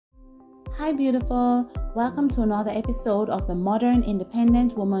Hi beautiful, welcome to another episode of the Modern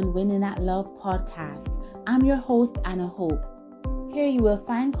Independent Woman Winning at Love podcast. I'm your host, Anna Hope. Here you will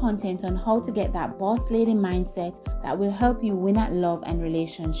find content on how to get that boss lady mindset that will help you win at love and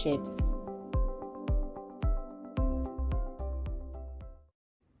relationships.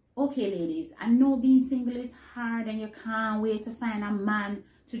 Okay ladies, I know being single is hard and you can't wait to find a man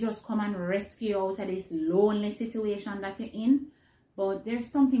to just come and rescue you out of this lonely situation that you're in. But there's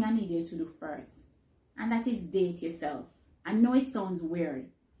something I need you to do first, and that is date yourself. I know it sounds weird,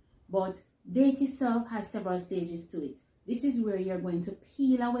 but date yourself has several stages to it. This is where you're going to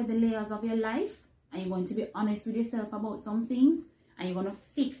peel away the layers of your life, and you're going to be honest with yourself about some things, and you're going to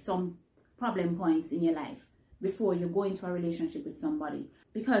fix some problem points in your life before you go into a relationship with somebody.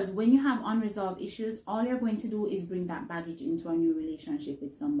 Because when you have unresolved issues, all you're going to do is bring that baggage into a new relationship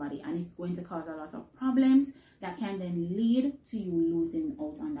with somebody, and it's going to cause a lot of problems that can then lead to you losing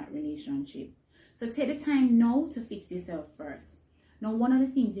out on that relationship. So take the time now to fix yourself first. Now, one of the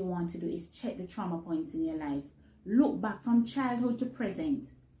things you want to do is check the trauma points in your life. Look back from childhood to present.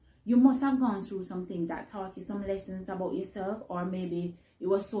 You must have gone through some things that taught you some lessons about yourself, or maybe it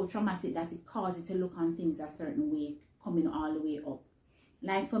was so traumatic that it caused you to look on things a certain way, coming all the way up.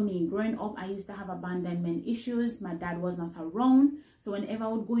 Like for me, growing up, I used to have abandonment issues. My dad was not around. So whenever I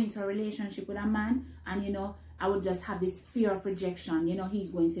would go into a relationship with a man, and I would just have this fear of rejection.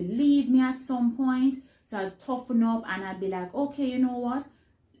 He's going to leave me at some point. So I'd toughen up and I'd be like, okay, you know what?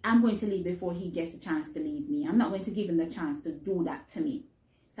 I'm going to leave before he gets a chance to leave me. I'm not going to give him the chance to do that to me.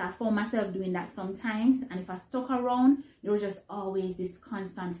 So I found myself doing that sometimes. And if I stuck around, there was just always this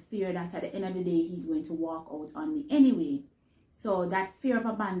constant fear that at the end of the day, he's going to walk out on me anyway. So that fear of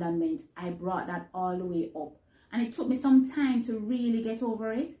abandonment, I brought that all the way up. And it took me some time to really get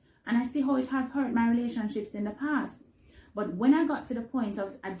over it. And I see how it have hurt my relationships in the past. But when I got to the point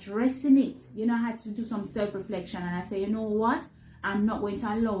of addressing it, I had to do some self-reflection. And I say, you know what? I'm not going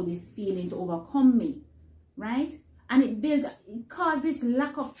to allow this feeling to overcome me. Right? And it caused this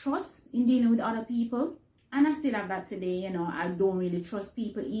lack of trust in dealing with other people. And I still have that today. I don't really trust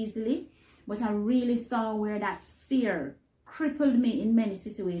people easily. But I really saw where that fear crippled me in many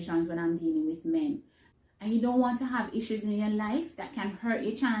situations when I'm dealing with men. And you don't want to have issues in your life that can hurt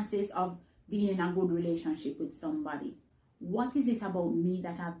your chances of being in a good relationship with somebody. What is it about me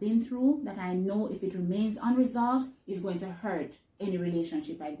that I've been through that I know if it remains unresolved is going to hurt any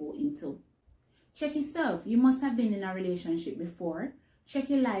relationship I go into? Check yourself. You must have been in a relationship before. Check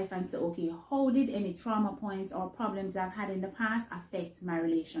your life and say, okay, how did any trauma points or problems I've had in the past affect my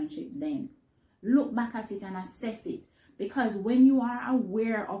relationship then? Look back at it and assess it. Because when you are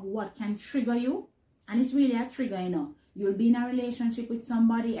aware of what can trigger you, and it's really a trigger, you'll be in a relationship with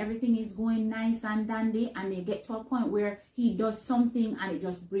somebody, everything is going nice and dandy, and they get to a point where he does something and it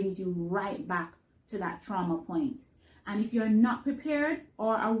just brings you right back to that trauma point. And if you're not prepared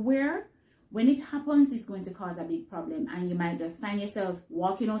or aware, when it happens, it's going to cause a big problem, and you might just find yourself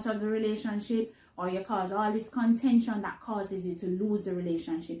walking out of the relationship, or you cause all this contention that causes you to lose the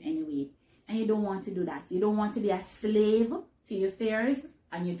relationship anyway. And you don't want to do that. You don't want to be a slave to your fears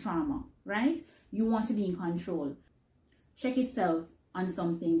and your trauma, right? You want to be in control. Check yourself on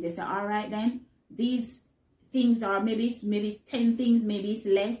some things. You say, all right then, these things are maybe 10 things, maybe it's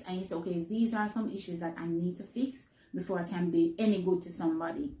less. And you say, okay, these are some issues that I need to fix before I can be any good to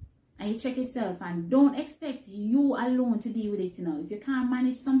somebody. And you check yourself, and don't expect you alone to deal with it. If you can't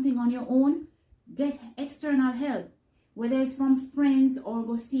manage something on your own, get external help. Whether it's from friends or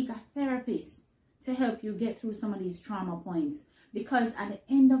go seek a therapist to help you get through some of these trauma points. Because at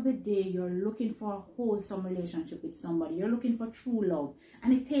the end of the day, you're looking for a wholesome relationship with somebody. You're looking for true love.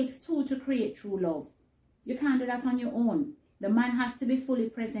 And it takes two to create true love. You can't do that on your own. The man has to be fully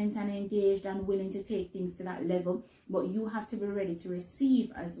present and engaged and willing to take things to that level. But you have to be ready to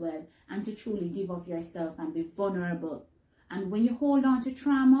receive as well, and to truly give of yourself and be vulnerable. And when you hold on to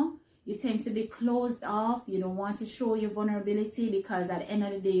trauma, you tend to be closed off. You don't want to show your vulnerability because at the end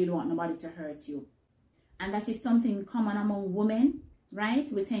of the day, you don't want nobody to hurt you. And that is something common among women,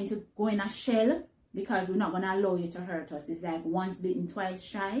 right? We tend to go in a shell because we're not going to allow you to hurt us. It's like once bitten, twice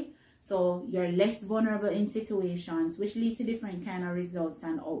shy. So you're less vulnerable in situations which lead to different kind of results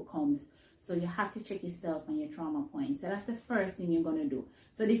and outcomes. So you have to check yourself and your trauma points. So that's the first thing you're going to do.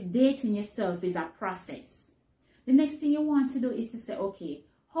 So this dating yourself is a process. The next thing you want to do is to say, okay,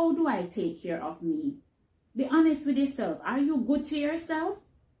 how do I take care of me? Be honest with yourself. Are you good to yourself?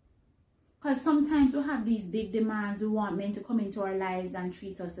 Because sometimes we have these big demands. We want men to come into our lives and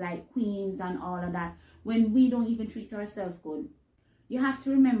treat us like queens and all of that, when we don't even treat ourselves good. You have to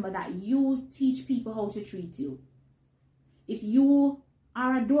remember that you teach people how to treat you. If you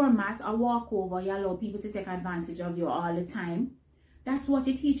or a doormat, or walk over, you allow people to take advantage of you all the time. That's what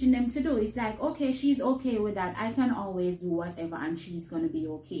you're teaching them to do. It's like, okay, she's okay with that. I can always do whatever and she's going to be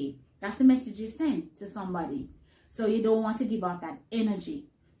okay. That's the message you send to somebody. So you don't want to give off that energy.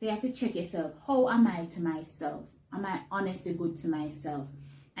 So you have to check yourself. How am I to myself? Am I honestly good to myself?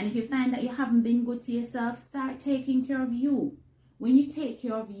 And if you find that you haven't been good to yourself, start taking care of you. When you take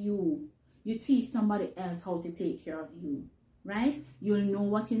care of you, you teach somebody else how to take care of you. Right? You'll know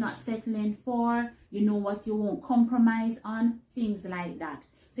what you're not settling for. You know what you won't compromise on. Things like that.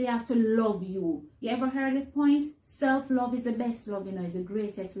 So you have to love you. You ever heard the point? Self-love is the best love, you know, it's the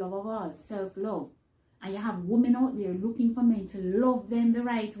greatest love of all. Self-love. And you have women out there looking for men to love them the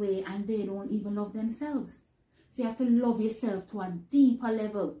right way, and they don't even love themselves. So you have to love yourself to a deeper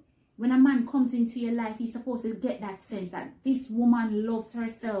level. When a man comes into your life, he's supposed to get that sense that this woman loves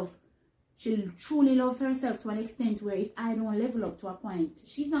herself. She truly loves herself to an extent where if I don't level up to a point,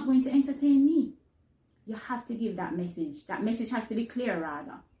 she's not going to entertain me. You have to give that message. That message has to be clear,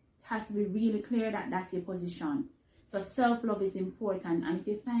 rather. It has to be really clear that that's your position. So self-love is important. And if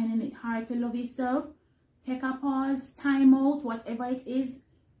you're finding it hard to love yourself, take a pause, time out, whatever it is,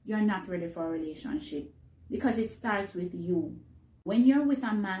 you're not ready for a relationship. Because it starts with you. When you're with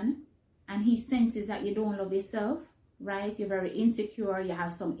a man and he senses that you don't love yourself, right? You're very insecure, you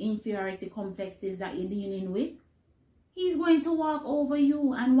have some inferiority complexes that you're dealing with, he's going to walk over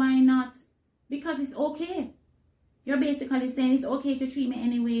you. And why not? Because it's okay. You're basically saying it's okay to treat me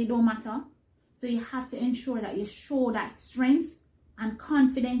anyway, it don't matter. So you have to ensure that you show that strength and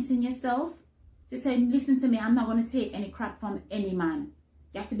confidence in yourself to say, listen to me, I'm not going to take any crap from any man.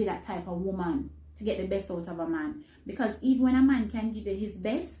 You have to be that type of woman to get the best out of a man. Because even when a man can give you his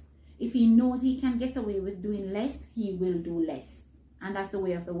best, if he knows he can get away with doing less, he will do less. And that's the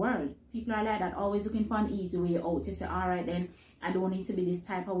way of the world. People are like that, always looking for an easy way out to say, all right, then I don't need to be this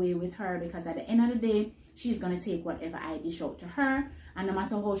type of way with her, because at the end of the day, she's going to take whatever I dish out to her. And no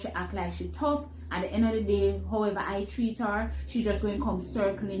matter how she act like she's tough, at the end of the day, however I treat her, she's just going to come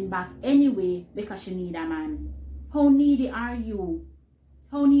circling back anyway because she need a man. How needy are you?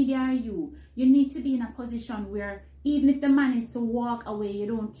 How needy are you? You need to be in a position where even if the man is to walk away, you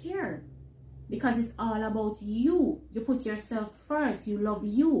don't care. Because it's all about you. You put yourself first. You love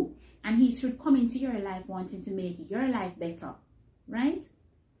you. And he should come into your life wanting to make your life better. Right?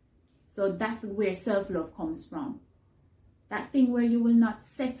 So that's where self-love comes from. That thing where you will not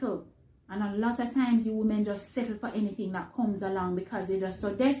settle. And a lot of times you women just settle for anything that comes along because you're just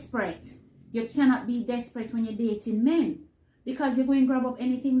so desperate. You cannot be desperate when you're dating men. Because you're going to grab up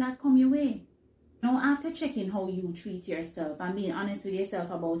anything that come your way. Now, after checking how you treat yourself and being honest with yourself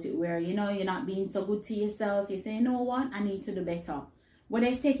about it, where, you know, you're not being so good to yourself, you say, you know what, I need to do better. Whether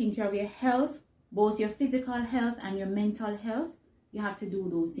it's taking care of your health, both your physical health and your mental health, you have to do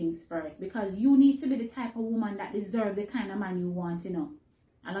those things first. Because you need to be the type of woman that deserves the kind of man you want, you know.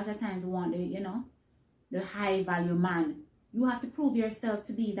 A lot of times you want the, you know, the high value man. You have to prove yourself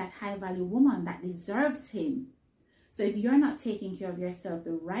to be that high value woman that deserves him. So if you're not taking care of yourself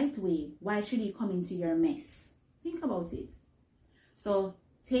the right way, why should he come into your mess? Think about it. So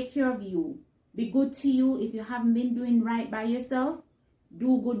take care of you. Be good to you. If you haven't been doing right by yourself,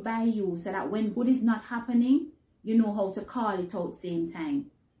 do good by you, so that when good is not happening, you know how to call it out same time.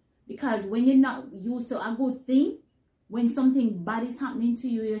 Because when you're not used to a good thing, when something bad is happening to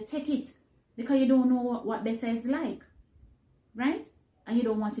you, you take it because you don't know what better is like. Right? And you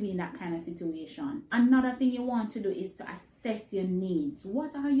don't want to be in that kind of situation. Another thing you want to do is to assess your needs.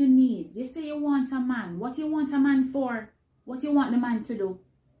 What are your needs? You say you want a man. What do you want a man for? What do you want the man to do?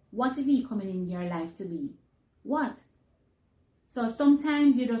 What is he coming in your life to be? What? So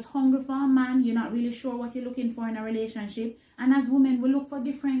sometimes you're just hungry for a man. You're not really sure what you're looking for in a relationship. And as women, we look for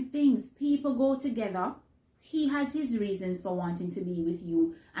different things. People go together. He has his reasons for wanting to be with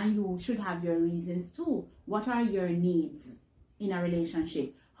you. And you should have your reasons too. What are your needs in a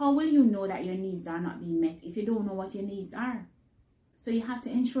relationship? How will you know that your needs are not being met if you don't know what your needs are? So you have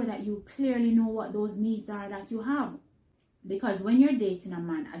to ensure that you clearly know what those needs are that you have. Because when you're dating a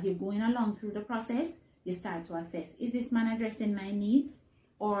man, as you're going along through the process, you start to assess, is this man addressing my needs?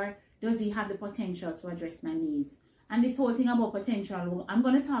 Or does he have the potential to address my needs? And this whole thing about potential, I'm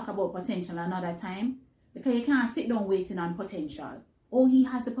going to talk about potential another time. Because you can't sit down waiting on potential. Oh, he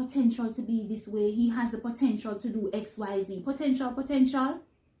has the potential to be this way. He has the potential to do X, Y, Z. Potential.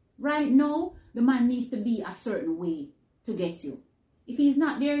 Right now, the man needs to be a certain way to get you. If he's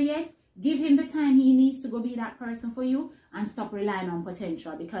not there yet, give him the time he needs to go be that person for you and stop relying on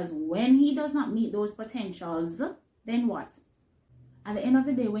potential. Because when he does not meet those potentials, then what? At the end of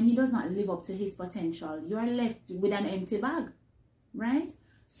the day, when he does not live up to his potential, you are left with an empty bag. right?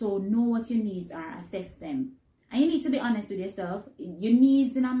 So know what your needs are, assess them. And you need to be honest with yourself. Your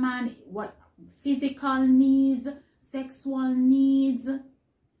needs in a man, what physical needs, sexual needs,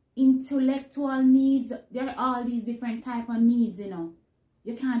 intellectual needs, there are all these different type of needs, you know.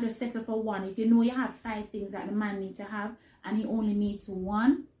 You can't just settle for one. If you know you have 5 things that the man needs to have and he only meets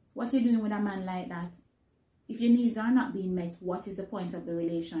one, what are you doing with a man like that? If your needs are not being met, what is the point of the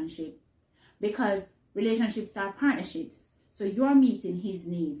relationship? Because relationships are partnerships. So you're meeting his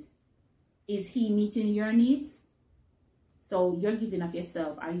needs. Is he meeting your needs? So you're giving of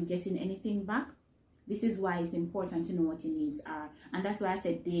yourself. Are you getting anything back? This is why it's important to know what your needs are. And that's why I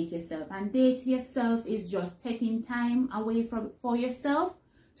said date yourself. And date yourself is just taking time away for yourself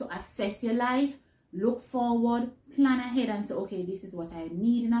to assess your life, look forward, plan ahead and say, okay, this is what I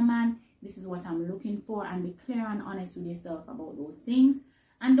need in a man. This is what I'm looking for. And be clear and honest with yourself about those things.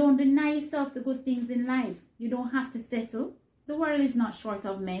 And don't deny yourself the good things in life. You don't have to settle. The world is not short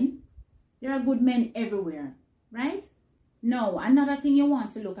of men. There are good men everywhere, right? Now, another thing you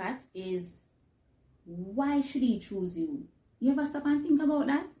want to look at is, why should he choose you? You ever stop and think about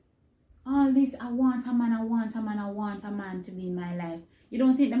that? All this, I want a man, I want a man, I want a man to be in my life. You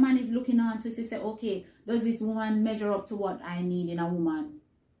don't think the man is looking on to say, okay, does this woman measure up to what I need in a woman?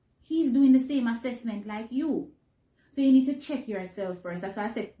 He's doing the same assessment like you. So you need to check yourself first. That's why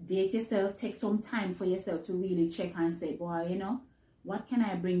I said date yourself, take some time for yourself to really check and say, boy, you know, what can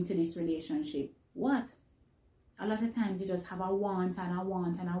I bring to this relationship? What? A lot of times you just have a want and a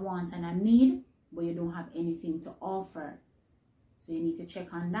want and a want and a need, but you don't have anything to offer. So you need to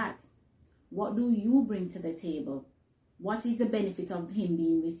check on that. What do you bring to the table? What is the benefit of him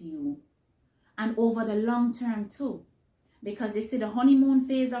being with you? And over the long term too. Because they say the honeymoon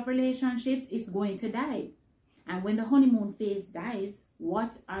phase of relationships is going to die. And when the honeymoon phase dies,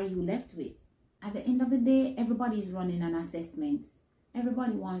 what are you left with? At the end of the day, everybody is running an assessment.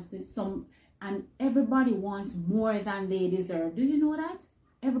 Everybody wants to and everybody wants more than they deserve. Do you know that?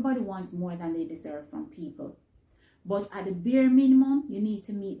 Everybody wants more than they deserve from people. But at the bare minimum, you need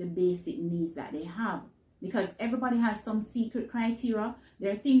to meet the basic needs that they have. Because everybody has some secret criteria.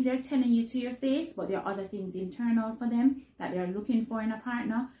 There are things they're telling you to your face, but there are other things internal for them that they're looking for in a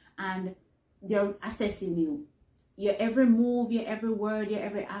partner. And they're assessing you. Your every move, your every word, your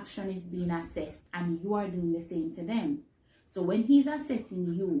every action is being assessed. And you are doing the same to them. So when he's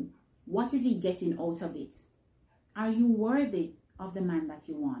assessing you, what is he getting out of it? Are you worthy of the man that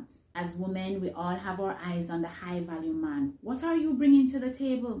you want? As women, we all have our eyes on the high value man. What are you bringing to the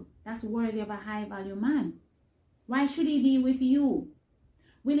table that's worthy of a high value man? Why should he be with you?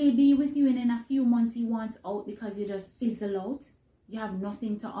 Will he be with you and in a few months he wants out because you just fizzle out? You have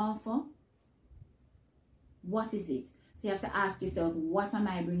nothing to offer? What is it? So you have to ask yourself, what am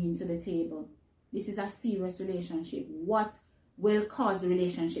I bringing to the table? This is a serious relationship. What will cause the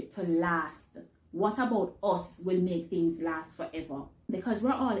relationship to last? What about us will make things last forever? Because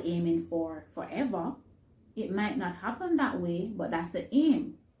we're all aiming for forever. It might not happen that way, but that's the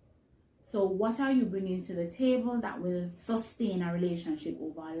aim. So what are you bringing to the table that will sustain a relationship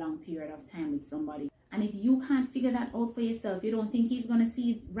over a long period of time with somebody? And if you can't figure that out for yourself, you don't think he's going to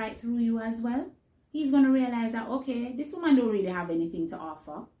see right through you as well? He's going to realize that, okay, this woman don't really have anything to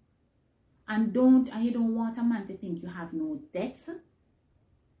offer. And you don't want a man to think you have no depth,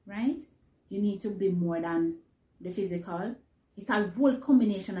 right? You need to be more than the physical. It's a whole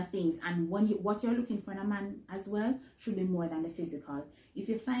combination of things. And what you're looking for in a man as well should be more than the physical. If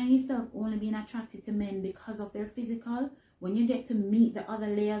you find yourself only being attracted to men because of their physical, when you get to meet the other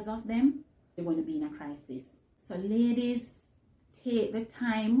layers of them, you're going to be in a crisis. So ladies, take the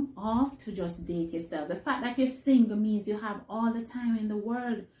time off to just date yourself. The fact that you're single means you have all the time in the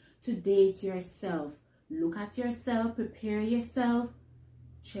world to date yourself. Look at yourself, prepare yourself,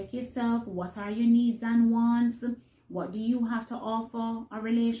 check yourself. What are your needs and wants? What do you have to offer a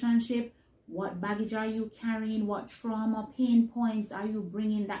relationship? What baggage are you carrying? What trauma, pain points are you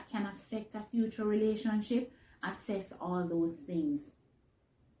bringing that can affect a future relationship? Assess all those things.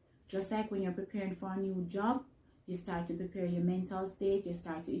 Just like when you're preparing for a new job, you start to prepare your mental state. You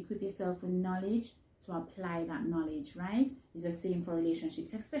start to equip yourself with knowledge to apply that knowledge, right? It's the same for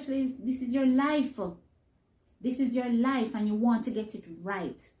relationships, especially if this is your life. This is your life and you want to get it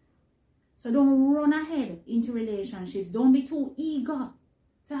right. So don't run ahead into relationships. Don't be too eager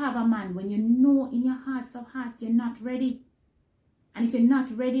to have a man when you know in your hearts of hearts you're not ready. And if you're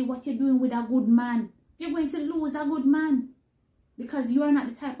not ready, what you're doing with a good man, you're going to lose a good man because you are not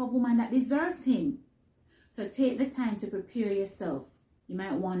the type of woman that deserves him. So take the time to prepare yourself. You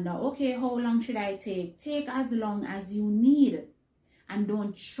might wonder, okay, how long should I take? Take as long as you need. And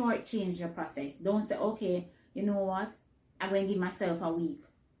don't shortchange your process. Don't say, okay, you know what? I'm going to give myself a week.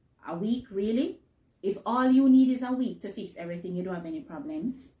 A week, really? If all you need is a week to fix everything, you don't have any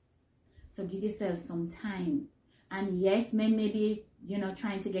problems. So give yourself some time. And yes, men may be,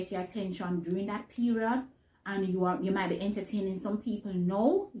 trying to get your attention during that period. And you might be entertaining some people.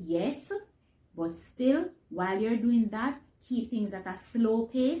 No, yes. But still, while you're doing that, keep things at a slow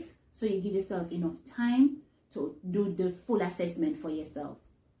pace. So you give yourself enough time to do the full assessment for yourself.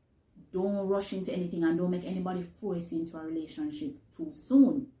 Don't rush into anything and don't make anybody force you into a relationship too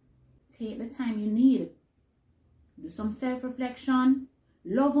soon. Take the time you need. Do some self-reflection.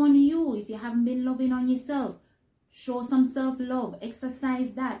 Love on you if you haven't been loving on yourself. Show some self-love.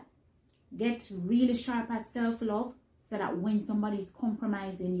 Exercise that. Get really sharp at self-love so that when somebody is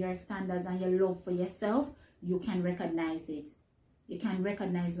compromising your standards and your love for yourself, you can recognize it. You can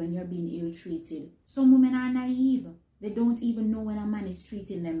recognize when you're being ill-treated. Some women are naive. They don't even know when a man is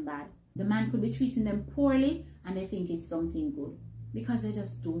treating them bad. The man could be treating them poorly and they think it's something good because they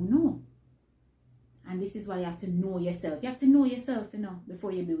just don't know. And this is why you have to know yourself. You have to know yourself,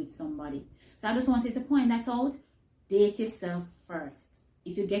 before you be with somebody. So I just wanted to point that out. Date yourself first.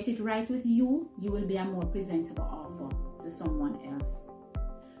 If you get it right with you, you will be a more presentable offer to someone else.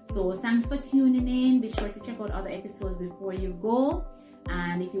 So thanks for tuning in. Be sure to check out other episodes before you go.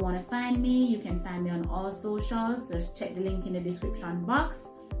 And if you want to find me, you can find me on all socials. Just check the link in the description box.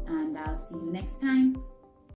 And I'll see you next time.